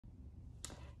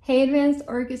Hey Advanced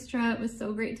Orchestra, it was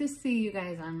so great to see you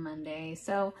guys on Monday.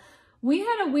 So we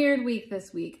had a weird week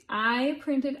this week. I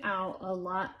printed out a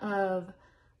lot of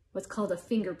what's called a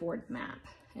fingerboard map,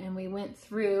 and we went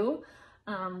through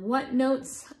what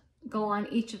notes go on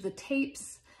each of the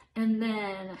tapes, and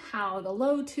then how the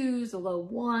low twos, the low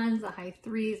ones, the high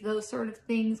threes, those sort of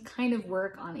things kind of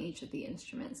work on each of the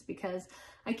instruments, because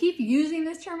I keep using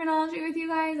this terminology with you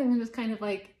guys and I'm just kind of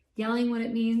like yelling what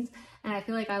it means, and I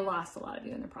feel like I lost a lot of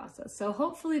you in the process. So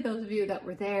hopefully those of you that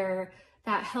were there,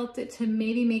 that helped it to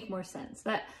maybe make more sense.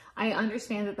 That I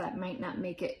understand that that might not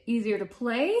make it easier to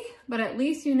play, but at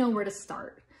least you know where to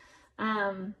start.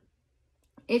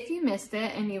 If you missed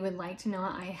it and you would like to know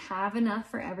it, I have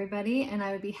enough for everybody, and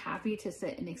I would be happy to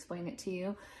sit and explain it to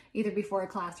you either before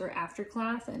class or after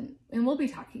class, and we'll be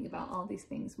talking about all these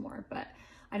things more, but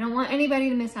I don't want anybody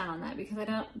to miss out on that because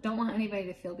I don't want anybody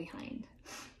to feel behind.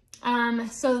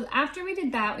 So after we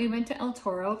did that, we went to El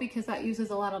Toro because that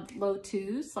uses a lot of low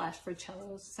twos / for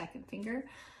cello's second finger.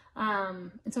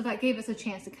 And so that gave us a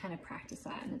chance to kind of practice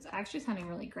that, and it's actually sounding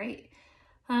really great.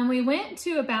 We went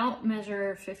to about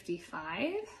measure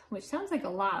 55, which sounds like a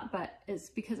lot, but it's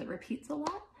because it repeats a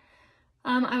lot.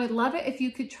 I would love it if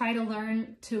you could try to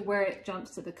learn to where it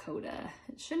jumps to the coda.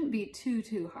 It shouldn't be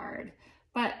too hard,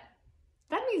 but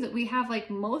that means that we have like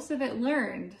most of it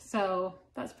learned. So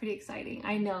that's pretty exciting.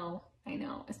 I know,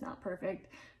 it's not perfect.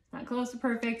 It's not close to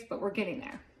perfect, but we're getting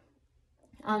there.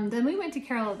 Then we went to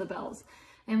Carol of the Bells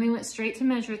and we went straight to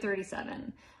measure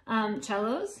 37.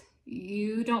 Cellos,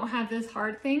 you don't have this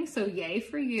hard thing, so yay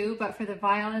for you. But for the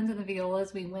violins and the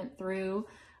violas, we went through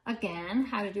again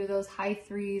how to do those high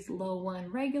threes, low one,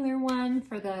 regular one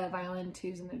for the violin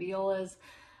twos and the violas.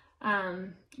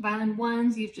 Violin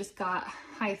ones, you've just got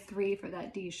high three for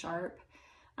that D sharp.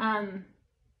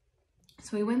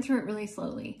 So we went through it really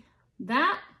slowly.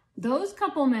 Those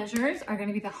couple measures are going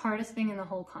to be the hardest thing in the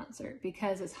whole concert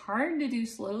because it's hard to do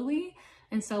slowly.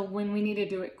 And so when we need to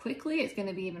do it quickly, it's going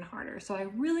to be even harder. So I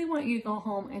really want you to go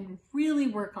home and really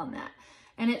work on that.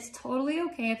 And it's totally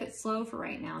okay if it's slow for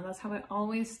right now. That's how it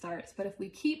always starts. But if we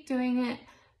keep doing it,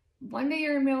 one day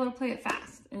you're going to be able to play it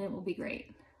fast and it will be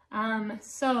great.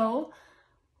 So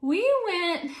we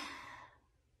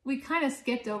kind of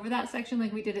skipped over that section,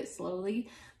 like we did it slowly,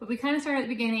 but we kind of started at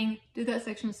the beginning, did that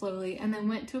section slowly, and then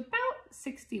went to about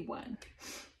 61.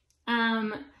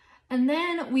 And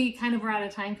then we kind of were out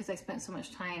of time because I spent so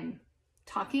much time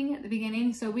talking at the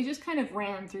beginning. So we just kind of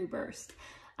ran through burst.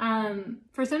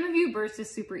 For some of you, burst is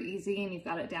super easy and you've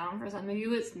got it down. For some of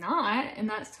you, it's not, and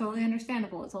that's totally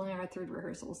understandable. It's only our third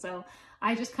rehearsal. So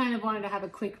I just kind of wanted to have a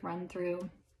quick run through.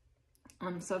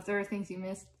 So if there are things you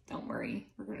missed, don't worry,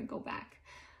 we're going to go back.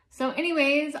 So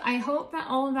anyways, I hope that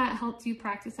all of that helped you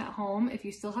practice at home. If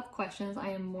you still have questions, I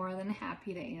am more than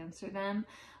happy to answer them.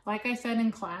 Like I said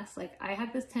in class, like I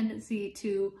have this tendency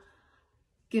to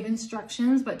give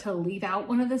instructions, but to leave out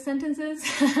one of the sentences.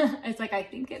 It's like I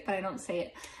think it, but I don't say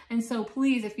it. And so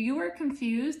please, if you are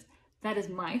confused, that is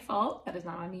my fault. That is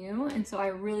not on you. And so I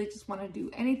really just want to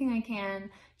do anything I can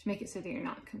to make it so that you're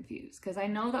not confused. Because I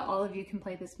know that all of you can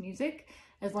play this music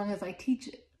as long as I teach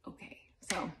it. Okay.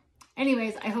 So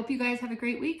anyways, I hope you guys have a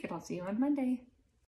great week and I'll see you on Monday.